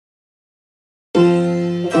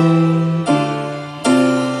The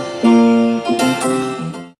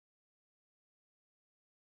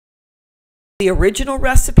original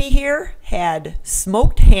recipe here had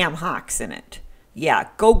smoked ham hocks in it. Yeah,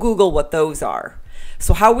 go Google what those are.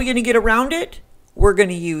 So how are we going to get around it? We're going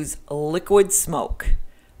to use liquid smoke.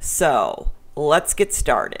 So let's get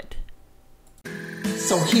started.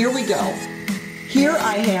 So here we go. Here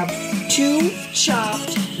I have 2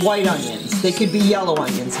 chopped white onions. They could be yellow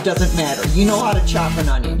onions, doesn't matter. You know how to chop an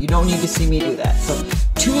onion. You don't need to see me do that. So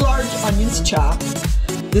 2 large onions chopped.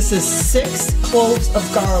 This is 6 cloves of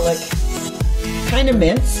garlic, kind of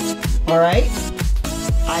minced, all right?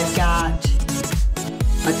 I've got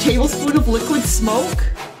a tablespoon of liquid smoke,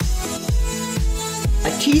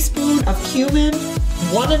 a teaspoon of cumin,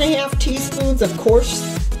 1½ teaspoons of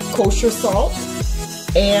kosher salt,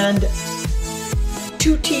 and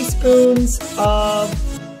 2 teaspoons of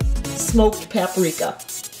smoked paprika.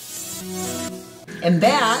 And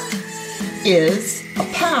that is a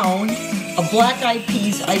pound of black-eyed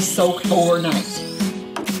peas I soaked overnight.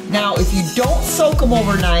 Now, if you don't soak them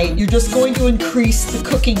overnight, you're just going to increase the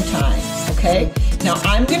cooking time, okay? Now,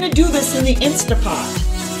 I'm going to do this in the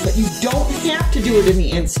Instapot, but you don't have to do it in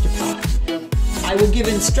the Instapot. I will give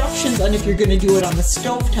instructions on if you're going to do it on the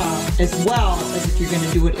stovetop as well as if you're going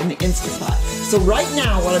to do it in the Instapot. So right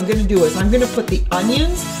now, what I'm going to do is I'm going to put the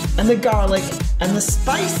onions and the garlic and the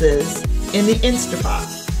spices in the Instapot,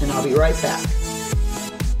 and I'll be right back.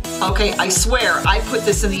 Okay, I swear, I put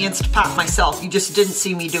this in the Instapot myself. You just didn't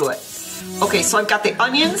see me do it. Okay, so I've got the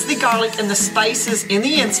onions, the garlic, and the spices in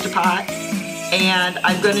the Instapot, and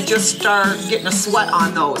I'm gonna just start getting a sweat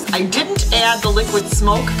on those. I didn't add the liquid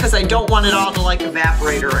smoke because I don't want it all to like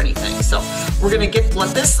evaporate or anything. So we're gonna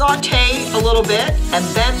let this saute a little bit, and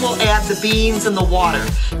then we'll add the beans and the water.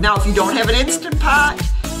 Now, if you don't have an Instant Pot,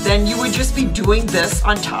 then you would just be doing this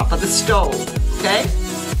on top of the stove, okay?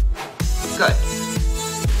 Good.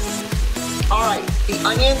 All right, the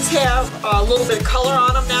onions have a little bit of color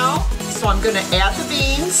on them now, so I'm gonna add the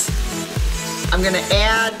beans. I'm gonna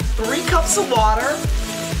add 3 cups of water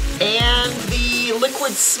and the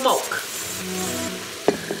liquid smoke.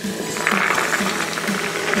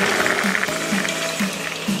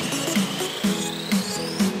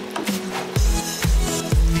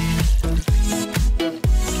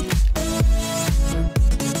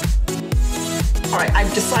 All right,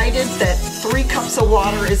 I've decided that 3 cups of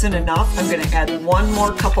water isn't enough. I'm gonna add 1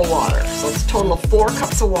 more cup of water. So it's a total of 4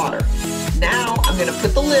 cups of water. Now I'm gonna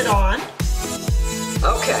put the lid on.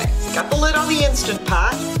 Okay, got the lid on the Instant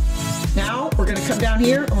Pot. Now we're gonna come down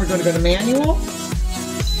here and we're gonna go to manual.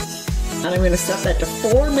 And I'm gonna set that to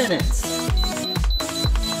 4 minutes.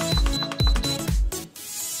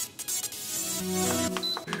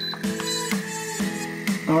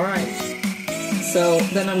 All right. So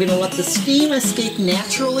then I'm gonna let the steam escape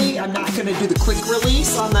naturally. I'm not gonna do the quick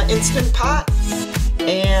release on the Instant Pot.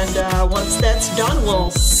 And once that's done, we'll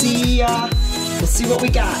see what we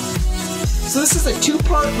got. So this is a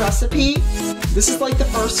 2-part recipe. This is like the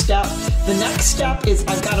first step. The next step is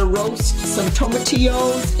I've gotta roast some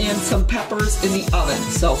tomatillos and some peppers in the oven.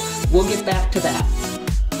 So we'll get back to that.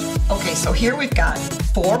 Okay, so here we've got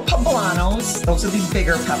 4 poblanos. Those are the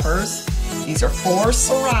bigger peppers. These are 4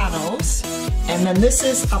 serranos. And then this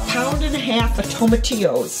is a 1.5 pounds of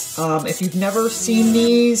tomatillos. If you've never seen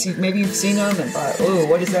these, maybe you've seen them and thought, oh,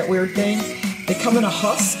 what is that weird thing? They come in a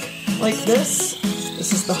husk like this.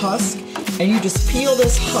 This is the husk. And you just peel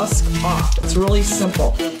this husk off. It's really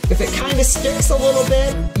simple. If it kind of sticks a little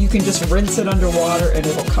bit, you can just rinse it underwater and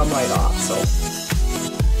it'll come right off. So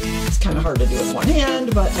it's kind of hard to do with one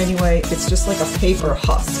hand, but anyway, it's just like a paper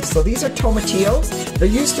husk. So these are tomatillos. They're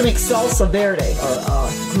used to make salsa verde, or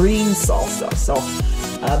green salsa. So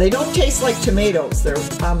they don't taste like tomatoes. They're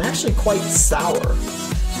actually quite sour.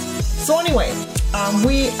 So anyway,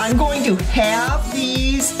 I'm going to halve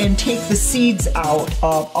these and take the seeds out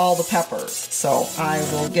of all the peppers. So I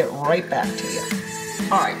will get right back to you.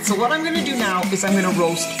 All right, so what I'm gonna do now is I'm gonna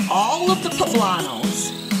roast all of the poblanos,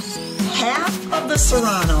 half of the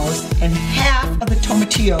serranos, and half of the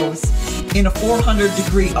tomatillos in a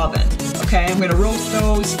 400-degree oven. Okay, I'm gonna roast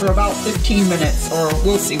those for about 15 minutes, or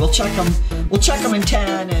we'll see. We'll check them in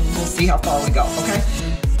 10, and we'll see how far we go. Okay.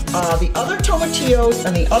 The other tomatillos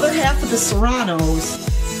and the other half of the serranos,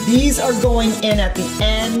 these are going in at the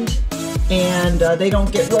end, and they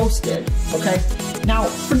don't get roasted. Okay. Now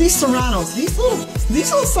for these serranos, these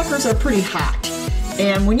little suckers are pretty hot.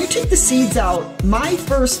 And when you take the seeds out, my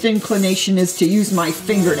first inclination is to use my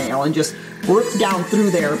fingernail and just work down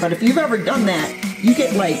through there. But if you've ever done that, you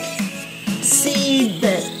get like seed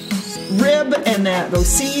that rib and those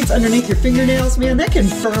seeds underneath your fingernails, man, that can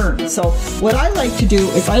burn. So what I like to do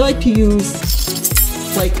is I like to use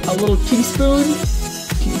like a little teaspoon.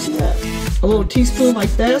 Can you see that? A little teaspoon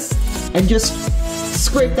like this, and just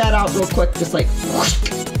scrape that out real quick, just like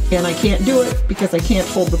whoosh. And I can't do it because I can't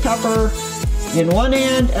hold the pepper in one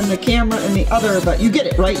hand and the camera in the other, but you get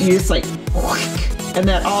it, right? You just like whoosh, and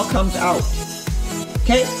that all comes out.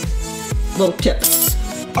 Okay? Little tip.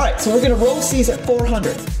 All right, so we're gonna roast these at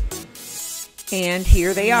 400. And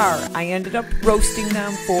here they are. I ended up roasting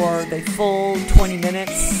them for the full 20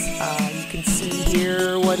 minutes. You can see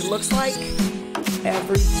here what it looks like.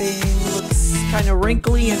 Everything looks kind of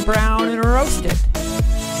wrinkly and brown and roasted.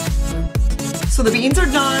 So the beans are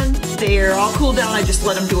done. They're all cooled down. I just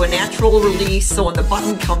let them do a natural release. So when the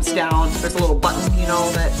button comes down, there's a little button, you know,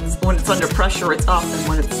 that when it's under pressure, it's up, and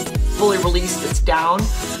when it's fully released, it's down.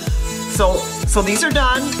 So these are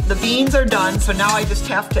done, the beans are done, so now I just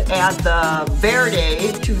have to add the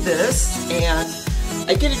verde to this, and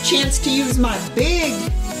I get a chance to use my big,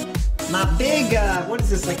 what is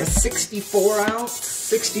this, like a 64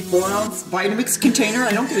 ounce Vitamix container.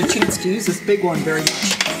 I don't get a chance to use this big one very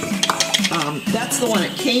much. That's the one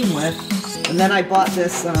it came with, and then I bought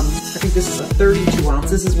this, I think this is a 32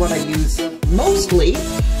 ounce, this is what I use mostly,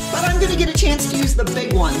 but I'm gonna get a chance to use the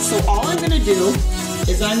big one. So all I'm gonna do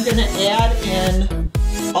is I'm gonna add in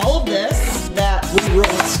all of this that we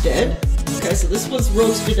roasted. Okay, so this was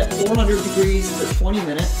roasted at 400 degrees for 20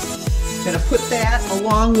 minutes. Gonna put that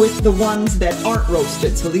along with the ones that aren't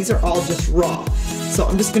roasted. So these are all just raw. So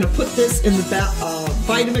I'm just gonna put this in the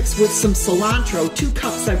Vitamix with some cilantro, 2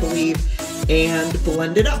 cups I believe, and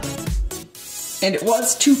blend it up. And it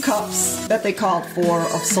was 2 cups that they called for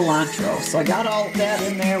of cilantro. So I got all that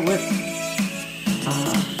in there with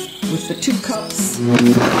the 2 cups, of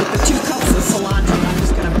cilantro. I'm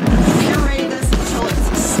just gonna puree this until it's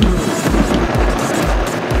smooth.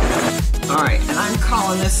 All right, and I'm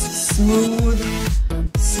calling this smooth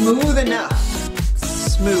enough,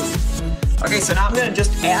 smooth. Okay, so now I'm gonna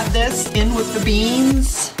just add this in with the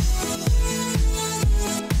beans.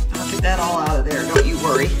 I'll get that all out of there, don't you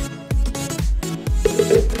worry.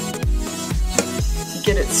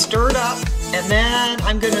 Get it stirred up, and then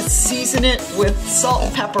I'm gonna season it with salt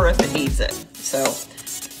and pepper if it needs it. So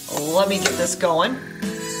let me get this going.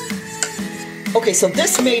 Okay, so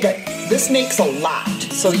this makes a lot,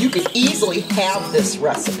 so you could easily have this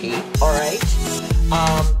recipe, all right?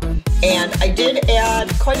 And I did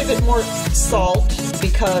add quite a bit more salt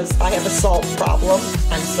because I have a salt problem,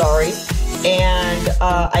 I'm sorry. And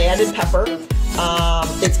I added pepper.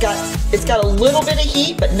 It's got a little bit of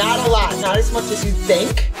heat, but not a lot, not as much as you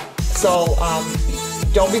think. So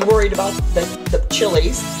don't be worried about the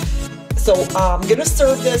chilies. So I'm gonna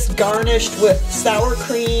serve this garnished with sour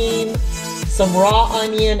cream, some raw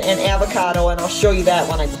onion, and avocado, and I'll show you that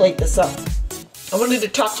when I plate this up. I wanted to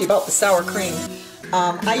talk to you about the sour cream.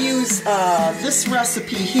 I use, this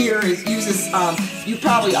recipe here uses, you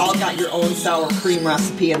probably all got your own sour cream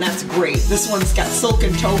recipe, and that's great. This one's got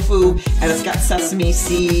silken tofu, and it's got sesame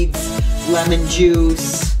seeds, lemon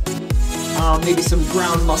juice, maybe some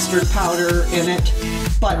ground mustard powder in it.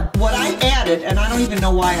 But what I added, and I don't even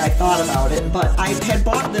know why I thought about it, but I had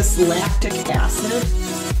bought this lactic acid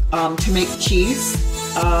to make cheese,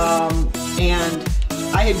 and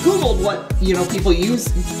I had Googled what, people use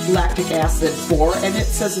lactic acid for, and it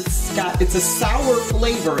says it's a sour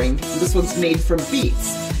flavoring. This one's made from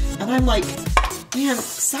beets. And I'm like, man,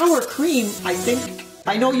 sour cream,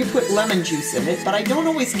 I know you put lemon juice in it, but I don't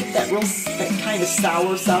always get that kind of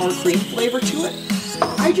sour cream flavor to it.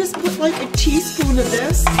 I just put like a teaspoon of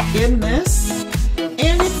this in this,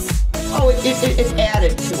 and it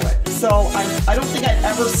added to it. So I don't think I've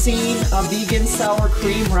ever seen a vegan sour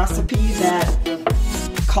cream recipe that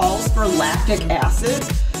calls for lactic acid,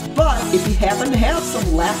 but if you happen to have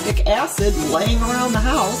some lactic acid laying around the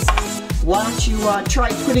house, why don't you try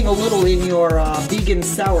putting a little in your vegan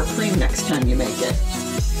sour cream next time you make it.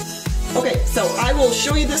 Okay, so I will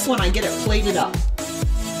show you this when I get it plated up.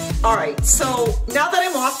 Alright, so now that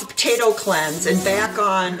I'm off the potato cleanse and back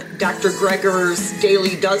on Dr. Greger's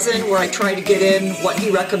Daily Dozen, where I try to get in what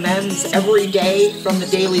he recommends every day from the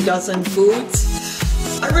Daily Dozen foods,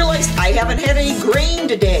 I realized I haven't had any grain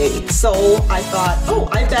today. So I thought, oh,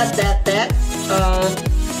 I bet that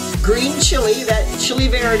green chili, that chili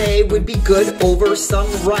verde, would be good over some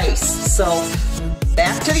rice. So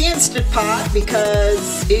back to the Instant Pot,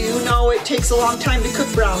 because it takes a long time to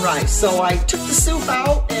cook brown rice. So I took the soup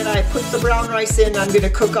out and I put the brown rice in. I'm going to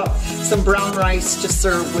cook up some brown rice to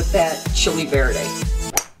serve with that chili verde.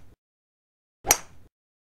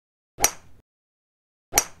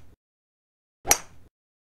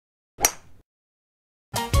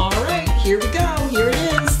 here we go. Here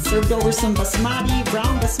it is. Served over some brown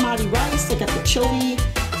basmati rice. I got the chili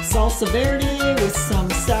salsa verde with some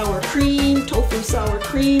sour cream, tofu sour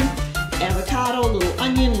cream, avocado, little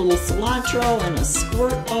onion, little cilantro, and a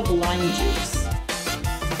squirt of lime juice.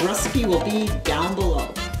 The recipe will be down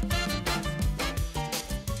below.